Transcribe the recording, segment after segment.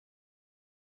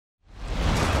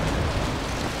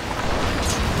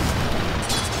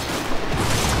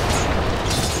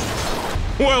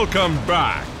Welcome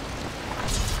back.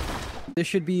 This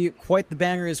should be quite the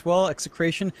banger as well.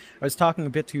 Execration. I was talking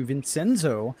a bit to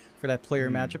Vincenzo for that player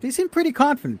matchup. They seemed pretty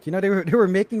confident. You know, they were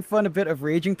making fun a bit of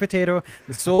Raging Potato,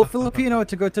 the sole Filipino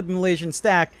to go to the Malaysian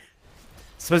stack.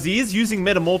 Suppose he is using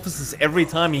Metamorphosis every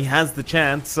time he has the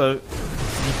chance, so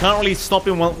you can't really stop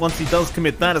him once he does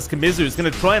commit that, as Kamizu is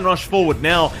going to try and rush forward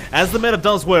now as the meta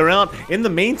does wear out. In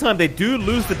the meantime, they do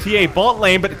lose the TA bot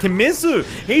lane, but Kamizu,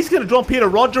 he's going to drop here to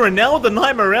Roger, and now with the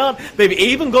Nightmare out, they've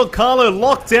even got Carlo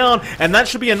locked down, and that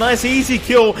should be a nice easy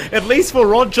kill, at least for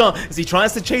Roger, as he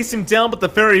tries to chase him down, but the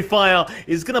Fairy Fire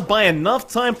is going to buy enough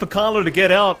time for Carlo to get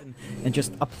out. And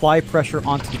just apply pressure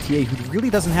onto the TA, who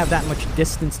really doesn't have that much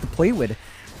distance to play with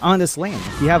on this lane.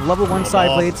 If you have level 1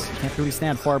 side blades, you can't really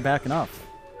stand far back enough.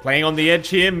 Playing on the edge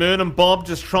here, Moon and Bob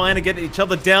just trying to get each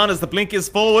other down as the blink is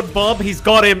forward. Bob, he's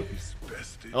got him.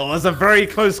 Oh, there's a very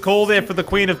close call there for the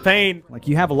Queen of Pain. Like,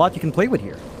 you have a lot you can play with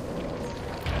here.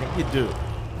 I think you do.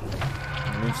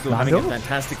 Moon's still having a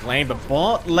fantastic lane, but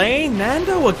bot lane,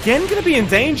 Nando again going to be in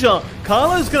danger.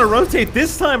 Carlo's going to rotate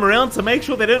this time around to make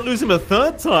sure they don't lose him a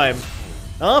third time.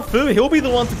 Fu, he'll be the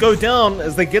one to go down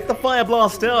as they get the Fire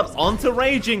Blast out onto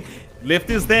Raging.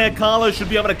 Lift is there. Carlo should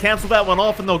be able to cancel that one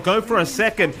off, and they'll go for a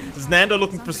second. As Nando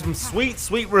looking for some sweet,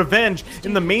 sweet revenge.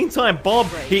 In the meantime, Bob,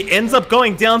 he ends up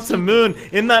going down to Moon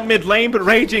in that mid lane, but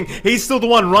Raging, he's still the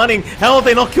one running. How have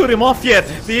they not killed him off yet?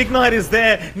 The Ignite is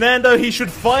there. Nando, he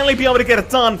should finally be able to get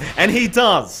it done, and he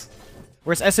does.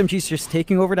 Whereas SMG's just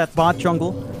taking over that bot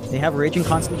jungle. They have Raging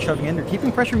constantly shoving in. They're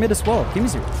keeping pressure mid as well.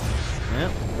 Kimizu. Yeah,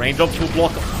 Raindrops will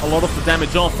block a lot of the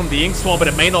damage off from the Ink Swab, but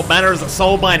it may not matter as the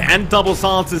Soulbind and Double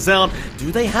Silence is out.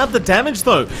 Do they have the damage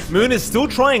though? Moon is still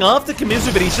trying after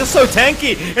Kamizu, but he's just so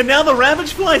tanky. And now the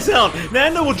Ravage flies out.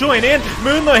 Nando will join in.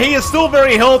 Moon though, he is still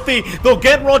very healthy. They'll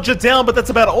get Roger down, but that's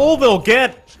about all they'll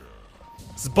get.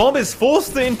 As Bob is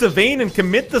forced to intervene and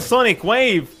commit the Sonic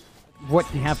Wave.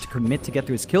 What you have to commit to get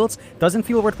through his kills doesn't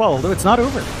feel worthwhile, although it's not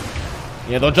over.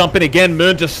 Yeah, they'll jump in again.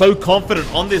 Moon just so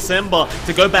confident on this Ember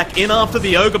to go back in after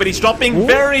the Ogre, but he's dropping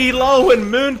very low, and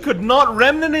Moon could not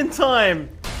remnant in time.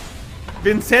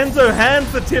 Vincenzo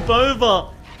hands the tip over.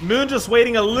 Moon just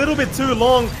waiting a little bit too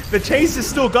long. The chase is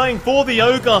still going for the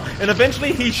Ogre, and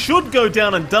eventually he should go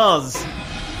down and does.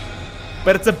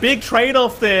 But it's a big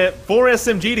trade-off there for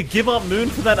SMG to give up Moon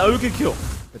for that Ogre kill.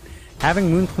 But having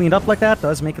Moon cleaned up like that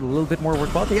does make it a little bit more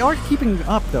worthwhile. They are keeping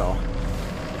up though.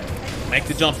 Make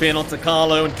the jump in onto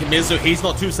Carlo and Kamizu. He's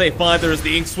not too safe either as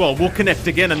the Ink Swell will connect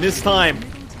again, and this time,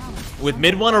 with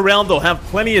mid one around, they'll have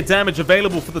plenty of damage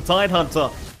available for the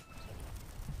Tidehunter.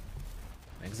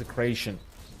 Execration.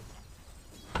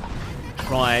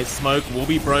 Try, Smoke will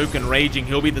be broken, Raging,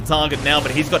 he'll be the target now,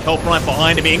 but he's got help right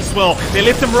behind him. Inkswell, they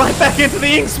lift him right back into the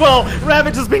Inkswell.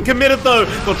 Ravage has been committed though.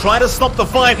 They'll try to stop the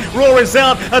fight. Roar is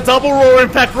out, a double Roar in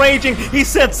fact. Raging, he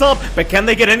sets up, but can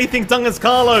they get anything done as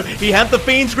Carlo? He had the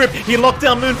Fiend's Grip, he locked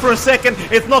down Moon for a second.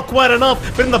 It's not quite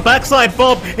enough, but in the backside,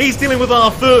 Bob, he's dealing with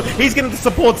Arfu. He's getting the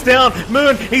supports down.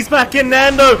 Moon, he's back in.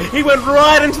 Nando, he went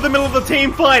right into the middle of the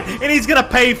team fight, and he's gonna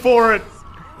pay for it.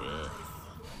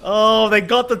 Oh, they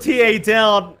got the TA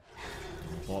down.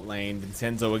 Bot lane,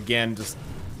 Vincenzo again, just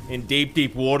in deep,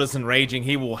 deep waters and Raging.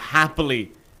 He will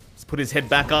happily just put his head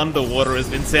back underwater as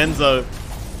Vincenzo.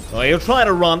 Oh, he'll try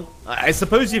to run. I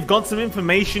suppose you've got some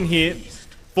information here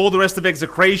for the rest of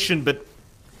Execration, but it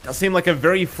does seem like a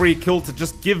very free kill to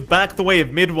just give back the way of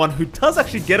mid one, who does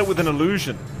actually get it with an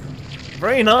illusion.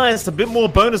 Very nice. A bit more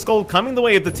bonus gold coming the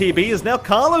way of the TB, as now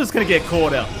Carlo's going to get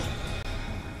caught out.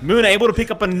 Moon able to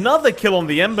pick up another kill on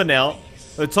the Ember now.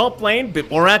 The top lane, bit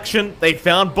more action. They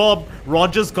found Bob.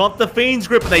 Roger's got the Fiend's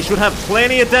Grip. They should have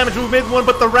plenty of damage with mid one,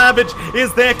 but the Ravage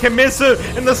is there. Kamizu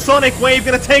and the Sonic Wave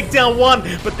gonna take down one,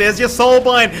 but there's your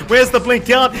Soulbind. Where's the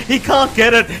blink out? He can't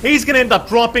get it. He's gonna end up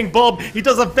dropping Bob. He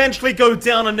does eventually go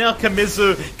down, and now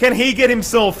Kamizu, can he get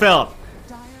himself out?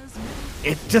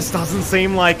 It just doesn't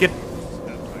seem like it.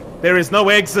 There is no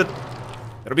exit.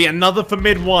 It'll be another for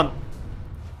mid one.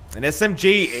 And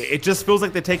SMG, it just feels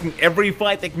like they're taking every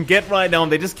fight they can get right now,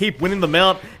 and they just keep winning them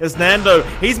out. As Nando,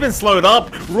 he's been slowed up.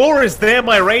 Roar is there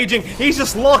by Raging. He's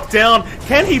just locked down.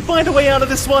 Can he find a way out of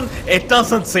this one? It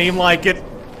doesn't seem like it.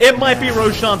 It might be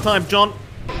Roshan time, John.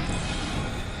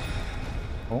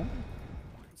 Oh,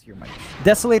 it's your mic.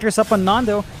 Desolator's up on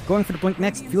Nando, going for the blink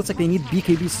next. Feels like they need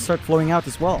BKBs to start flowing out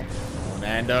as well.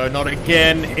 Nando, not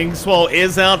again. Inkswell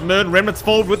is out. Moon, Remnants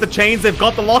forward with the chains. They've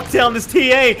got the lockdown. This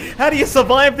TA, how do you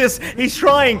survive this? He's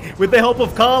trying with the help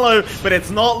of Carlo, but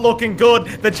it's not looking good.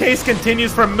 The chase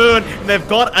continues from Moon, and they've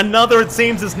got another, it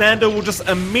seems, as Nando will just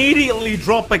immediately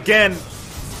drop again.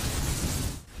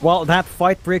 Well, that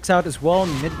fight breaks out as well.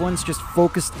 Mid one's just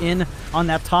focused in on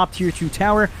that top tier 2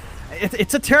 tower.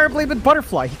 It's a Terrorblade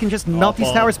Butterfly. He can just melt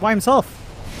these towers by himself.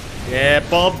 Yeah,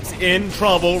 Bob's in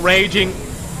trouble. Raging,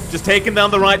 just taking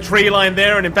down the right tree line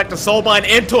there, and in fact a Soulbind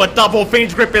into a double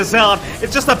Fiend's Grip is out.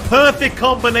 It's just a perfect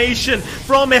combination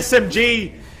from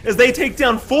SMG as they take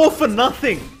down 4 for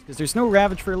nothing. Because there's no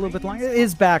Ravage for a little bit longer. It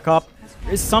is back up.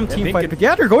 There is some team fight, but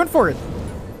yeah, they're going for it.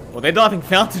 Well, they're diving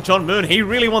Fountain on Moon. He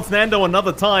really wants Nando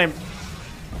another time.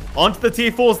 Onto the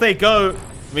tier 4s they go.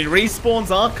 I mean, respawns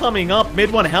are coming up.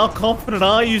 Mid one, how confident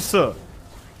are you, sir?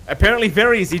 Apparently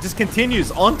very easy. He just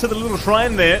continues onto the little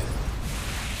shrine there.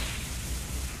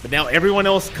 But now everyone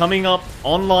else coming up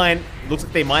online. Looks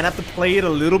like they might have to play it a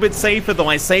little bit safer, though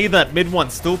I say that. Mid one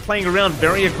still playing around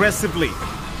very aggressively.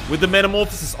 With the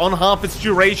Metamorphosis on half its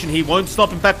duration, he won't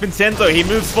stop. In fact, Vincenzo, he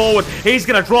moves forward. He's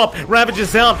going to drop. Ravage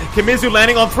is out. Kimizu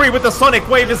landing on 3 with the Sonic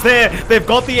Wave is there. They've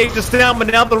got the Aegis down, but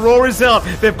now the Roar is out.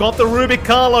 They've got the Rubik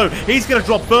Carlo. He's going to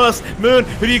drop first. Moon,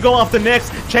 who do you go after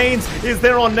next? Chains is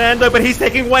there on Nando, but he's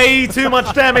taking way too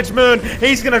much damage, Moon.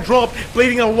 He's going to drop,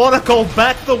 bleeding a lot of gold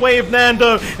back the way of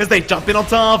Nando as they jump in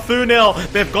onto Arfu now.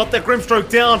 They've got their Grimstroke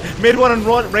down. Mid one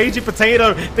and Raging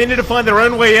Potato, they need to find their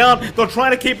own way out. They're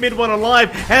trying to keep Mid one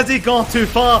alive. Has he gone too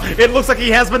far? It looks like he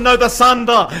has, but no, the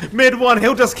Sunder. Mid one,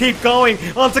 he'll just keep going.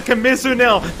 Onto Kimizu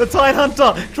now. The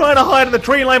Tidehunter trying to hide in the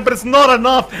tree line, but it's not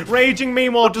enough. Raging,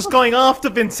 meanwhile, just going after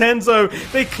Vincenzo.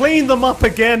 They clean them up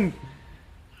again.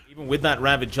 Even with that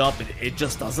Ravage up, it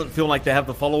just doesn't feel like they have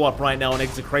the follow-up right now on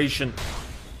Execration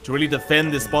to really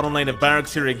defend this bottom lane of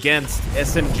Barracks here against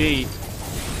SMG.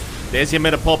 There's your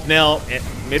meta pop now.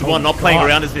 Mid one not playing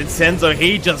around as Vincenzo.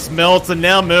 He just melts, and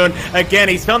now Moon again.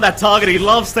 He's found that target. He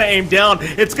loves to aim down.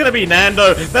 It's going to be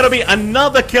Nando. That'll be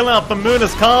another kill out for Moon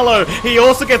as Carlo. He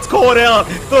also gets caught out.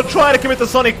 They'll try to commit the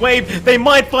Sonic Wave. They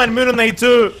might find Moon, and they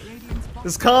do.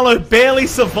 As Carlo barely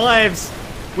survives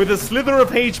with a slither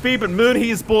of HP, but Moon, he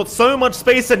has bought so much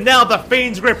space, and now the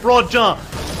Fiend's Grip Roger.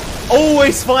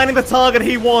 Always finding the target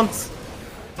he wants.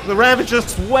 The Ravage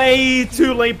just way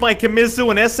too late by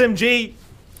Kimizu and SMG.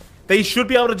 They should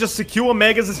be able to just secure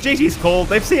Megas. It's GG's called.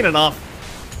 They've seen enough.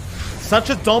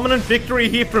 Such a dominant victory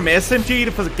here from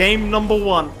SMG for game number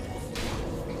 1.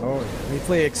 Oh, they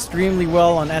play extremely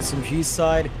well on SMG's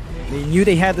side. They knew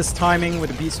they had this timing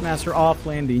with the Beastmaster off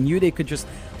lane. They knew they could just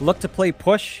look to play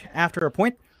push after a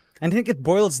point. And I think it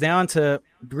boils down to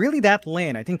really that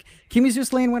lane. I think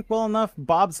Kimizu's lane went well enough.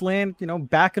 Bob's lane, you know,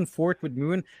 back and forth with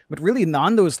Moon. But really,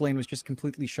 Nando's lane was just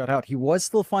completely shut out. He was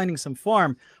still finding some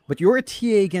farm, but you're a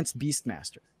TA against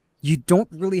Beastmaster. You don't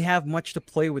really have much to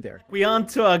play with there. We on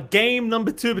to game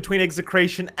number 2 between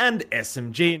Execration and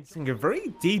SMG. Seeing a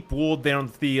very deep ward there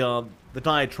on the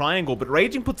dire triangle, but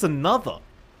Raging puts another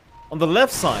on the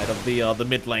left side of the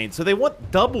mid lane. So they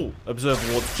want double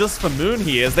observer wards just for Moon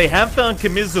here, as they have found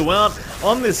Kimizu out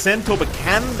on this Centaur, but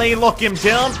can they lock him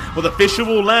down? Well, the Fisher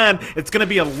will land. It's going to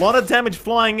be a lot of damage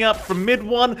flying out from mid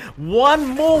one. One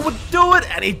more would do it,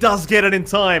 and he does get it in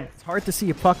time. It's hard to see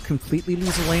a puck completely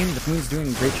lose a lane, but Moon's doing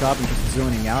a great job in just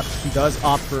zoning out. He does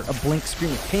opt for a Blink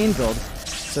Scream of Pain build,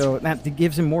 so that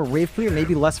gives him more wave clear,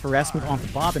 maybe less harassment onto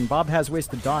Bob, and Bob has ways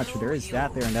to dodge, so there is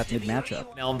that there in that mid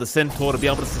matchup. Now on the Centaur to be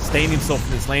able to sustain himself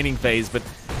in this laning phase, but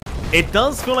it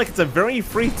does feel like it's a very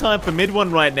free time for mid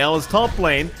one right now as top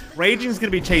lane. Raging's going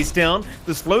to be chased down.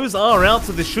 The slows are out,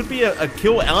 so there should be a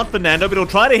kill out for Nando, but he'll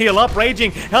try to heal up.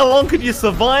 Raging, how long could you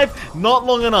survive? Not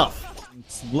long enough.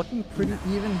 It's looking pretty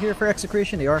even here for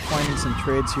Execration. They are finding some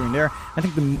trades here and there. I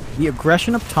think the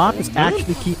aggression up top is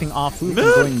actually keeping Arfu from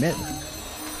going mid.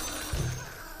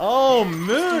 Oh,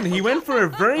 Moon, he went for a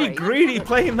very greedy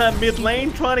play in that mid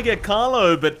lane, trying to get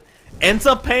Carlo, but ends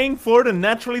up paying for it, and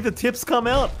naturally the tips come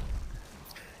out.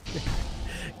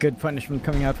 Good punishment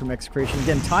coming out from Execration.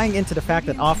 Again, tying into the fact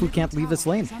that Arfu can't leave this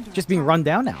lane. Just being run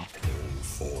down now.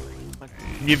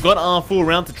 You've got Arfu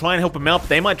around to try and help him out, but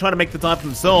they might try to make the time for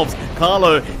themselves.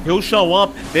 Carlo, he'll show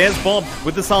up. There's Bob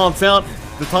with the silence out.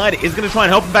 The Tide is going to try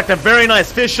and help him back. A very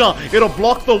nice Fisher. It'll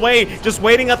block the way. Just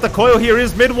waiting at the coil here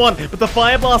is mid one. But the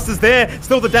Fire Blast is there.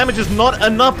 Still, the damage is not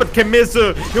enough. But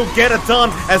Kimizu, he'll get it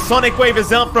done. As Sonic Wave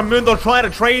is out from Moon, they'll try to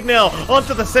trade now.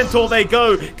 Onto the Centaur they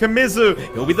go.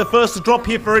 Kimizu, he'll be the first to drop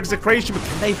here for Execration. But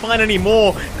can they find any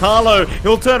more? Carlo,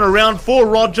 he'll turn around for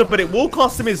Roger, but it will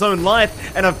cost him his own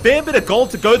life. And a fair bit of gold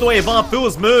to go the way of Arfu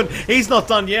as Moon. He's not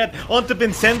done yet. Onto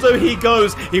Vincenzo he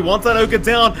goes. He wants that Ogre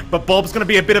down. But Bob's going to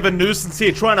be a bit of a nuisance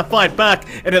here, trying to fight back,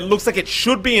 and it looks like it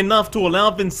should be enough to allow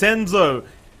Vincenzo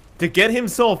to get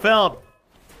himself out.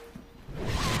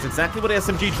 It's exactly what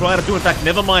SMG try to do. In fact,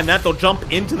 never mind that. They'll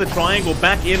jump into the triangle,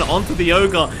 back in onto the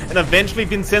Ogre, and eventually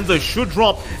Vincenzo should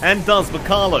drop, and does. But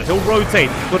Carlo, he'll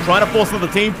rotate. He'll try to force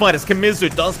another team fight as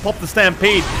Kamizu does pop the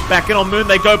Stampede. Back in on Moon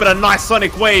they go, but a nice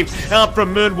Sonic Wave out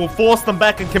from Moon will force them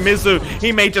back, and Kamizu,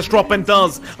 he may just drop, and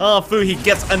does. Afu, he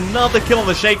gets another kill on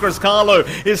the Shaker as Carlo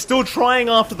is still trying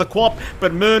after the Quap,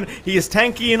 but Moon, he is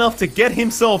tanky enough to get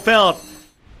himself out.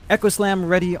 Echo Slam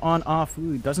ready on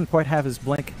Afu. Doesn't quite have his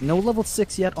blink. No level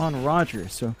 6 yet on Roger,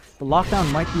 so the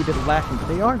lockdown might be a bit lacking, but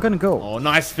they are going to go. Oh,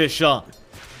 nice Fisher.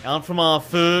 Out from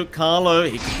Afu, Carlo,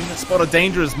 he can spot a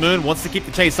danger as Moon wants to keep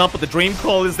the chase up, but the Dream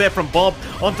Call is there from Bob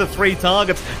onto 3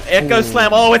 targets. Echo Slam,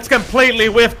 oh, it's completely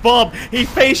whiffed Bob. He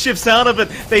phase shifts out of it.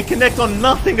 They connect on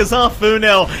nothing as Afu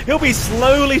now. He'll be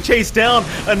slowly chased down.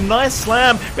 A nice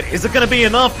slam, but is it going to be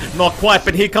enough? Not quite,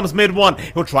 but here comes mid one.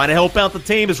 He'll try to help out the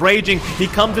team as Raging. He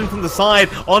comes in from the side,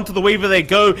 onto the Weaver they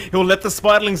go. He'll let the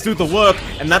Spiderlings do the work,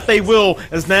 and that they will,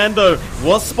 as Nando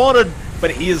was spotted, but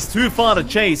he is too far to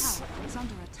chase.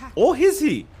 Or is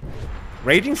he?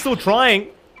 Raging still trying.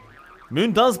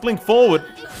 Moon does blink forward.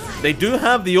 They do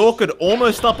have the Orchid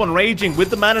almost up on Raging with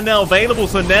the mana now available,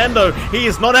 so Nando, he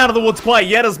is not out of the woods quite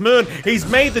yet as Moon. He's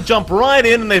made the jump right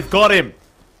in and they've got him.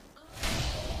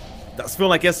 Does feel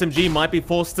like SMG might be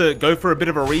forced to go for a bit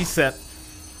of a reset.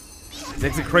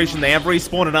 Execration, they have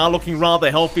respawned and are looking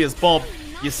rather healthy as Bob.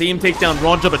 You see him take down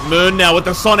Roger, but Moon now with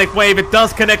the Sonic Wave, it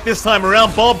does connect this time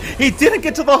around. Bob, he didn't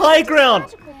get to the high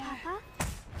ground.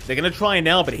 They're going to try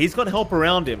now, but he's got help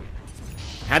around him.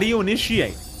 How do you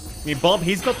initiate? I mean, Bob,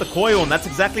 he's got the coil, and that's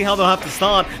exactly how they'll have to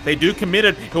start. They do commit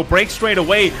it. He'll break straight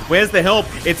away. Where's the help?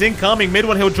 It's incoming. Mid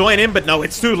one, he'll join in, but no,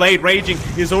 it's too late. Raging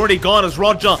is already gone as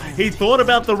Roger. He thought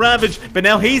about the Ravage, but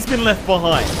now he's been left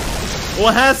behind. Or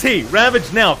has he?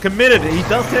 Ravage now, committed. He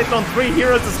does take on 3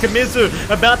 heroes as Kamizu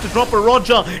about to drop a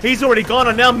Roger. He's already gone,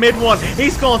 and now mid one.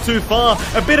 He's gone too far.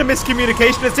 A bit of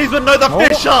miscommunication, it seems, but no, the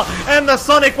Fisher and the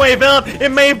Sonic Wave out. It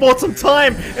may have bought some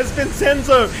time as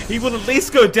Vincenzo. He will at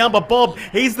least go down, but Bob,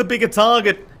 he's the bigger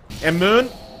target. And Moon,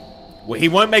 well, he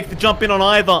won't make the jump in on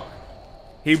either.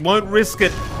 He won't risk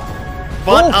it.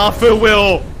 But Afu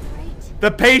will.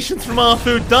 The patience from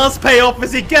Afu does pay off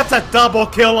as he gets a double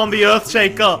kill on the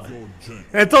Earthshaker.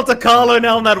 And DOTA Carlo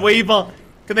now on that Weaver.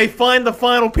 Can they find the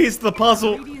final piece of the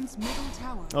puzzle?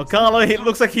 Oh, Carlo, it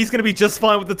looks like he's going to be just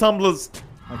fine with the tumblers.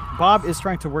 Bob is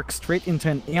trying to work straight into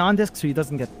an Aeon Disc so he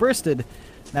doesn't get bursted.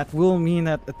 That will mean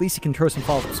that at least he can throw some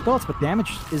follow-up spells, but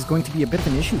damage is going to be a bit of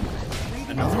an issue.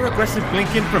 Another aggressive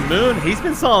blink in from Moon. He's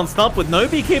been silenced up with no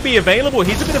BKB available.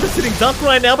 He's a bit of a sitting duck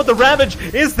right now, but the Ravage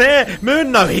is there.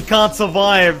 Moon, no, he can't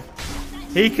survive.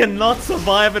 He cannot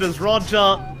survive it as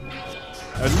Roger.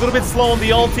 A little bit slow on the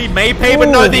ulti, may pay, but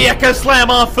no, the Echo Slam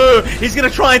Afu. He's going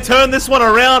to try and turn this one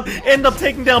around, end up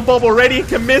taking down Bob already.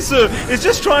 Kamizu is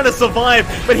just trying to survive,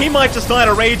 but he might just die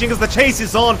to Raging as the chase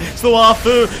is on. Still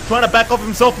Afu trying to back off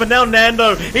himself, but now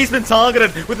Nando, he's been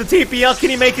targeted with the TP out.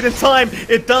 Can he make it in time?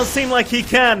 It does seem like he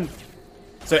can.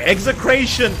 So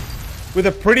Execration with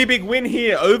a pretty big win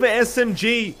here over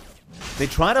SMG. They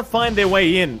try to find their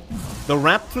way in. They'll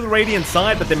wrap to the Radiant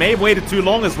side, but they may have waited too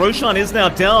long as Roshan is now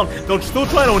down. They'll still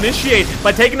try to initiate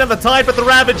by taking down the Tide, but the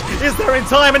Ravage is there in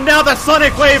time, and now the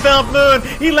Sonic Wave out Moon.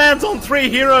 He lands on 3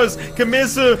 heroes.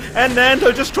 Kamizu and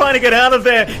Nando just trying to get out of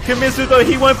there. Kamizu, though,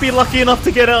 he won't be lucky enough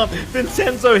to get out.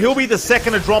 Vincenzo, he'll be the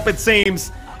second to drop, it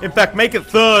seems. In fact, make it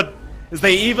third, as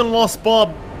they even lost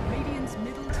Bob.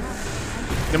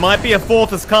 There might be a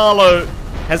fourth as Carlo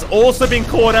has also been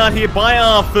caught out here by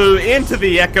Afu into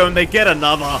the Echo, and they get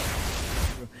another.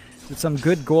 With some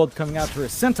good gold coming out for a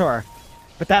Centaur,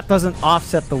 but that doesn't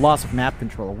offset the loss of map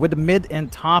control. With the mid and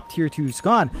top tier 2s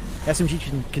gone, SMG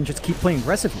can just keep playing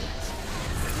aggressive here.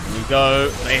 Here we go.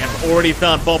 They have already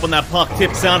found Bob on that puck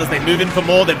tip sound as they move in for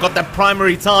more. They've got that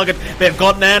primary target. They've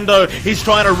got Nando. He's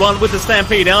trying to run with the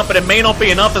Stampede out, but it may not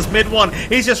be enough as mid one.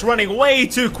 He's just running way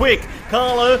too quick.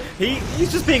 Carlo,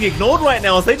 he's just being ignored right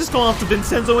now as they just go after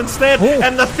Vincenzo instead.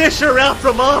 And the Fisher out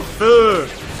from Afu.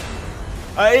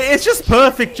 It's just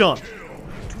perfect, John.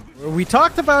 We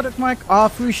talked about it, Mike.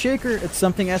 Afu Shaker. It's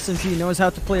something SMG knows how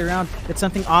to play around. It's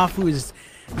something Afu is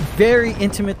very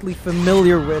intimately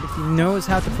familiar with. He knows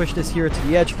how to push this hero to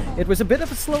the edge. It was a bit of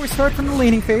a slower start from the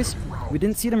laning phase. We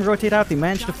didn't see them rotate out. They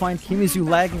managed to find Kimizu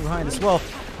lagging behind as well.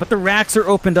 But the racks are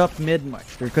opened up mid, Mike.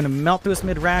 They're going to melt those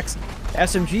mid racks.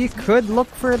 SMG could look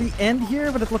for the end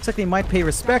here, but it looks like they might pay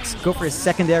respects. Go for his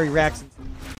secondary racks.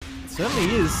 It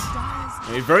certainly is.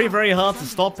 I mean, very, very hard to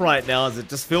stop right now as it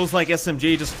just feels like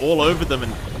SMG just all over them.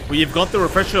 And well, you've got the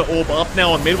Refresher Orb up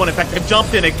now on mid one. In fact, they've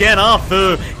jumped in again.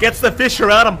 Afu gets the Fisher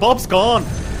out and Bob's gone.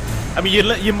 I mean,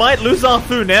 you might lose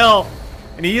Afu now.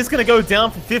 And he is going to go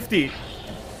down for 50.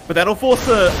 But that'll force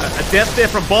a death there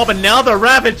from Bob. And now the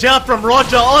Ravage out from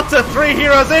Roger onto 3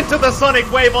 heroes into the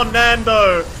Sonic Wave on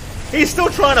Nando. He's still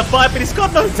trying to fight, but he's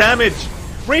got no damage.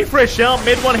 Refresh out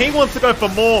mid one. He wants to go for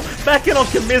more. Back in on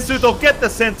Kamizu. They'll get the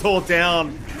Centaur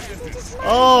down.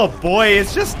 Oh boy,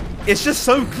 it's just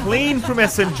so clean from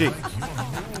SMG.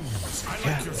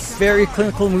 Very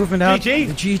clinical movement out. GG.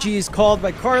 The GG is called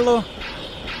by Carlo.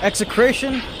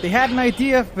 Execration, they had an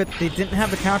idea, but they didn't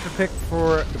have the counter pick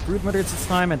for the Broodmothers this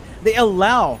time, and they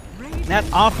allow that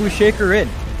Afu Shaker in.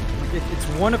 It's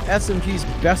one of SMG's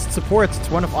best supports.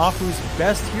 It's one of Afu's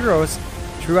best heroes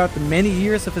throughout the many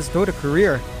years of his Dota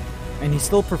career, and he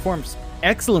still performs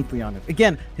excellently on it.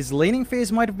 Again, his laning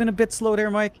phase might have been a bit slow there,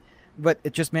 Mike, but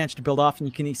it just managed to build off, and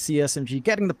you can see SMG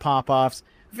getting the pop-offs.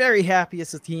 Very happy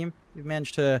as a team. We've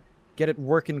managed to get it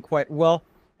working quite well.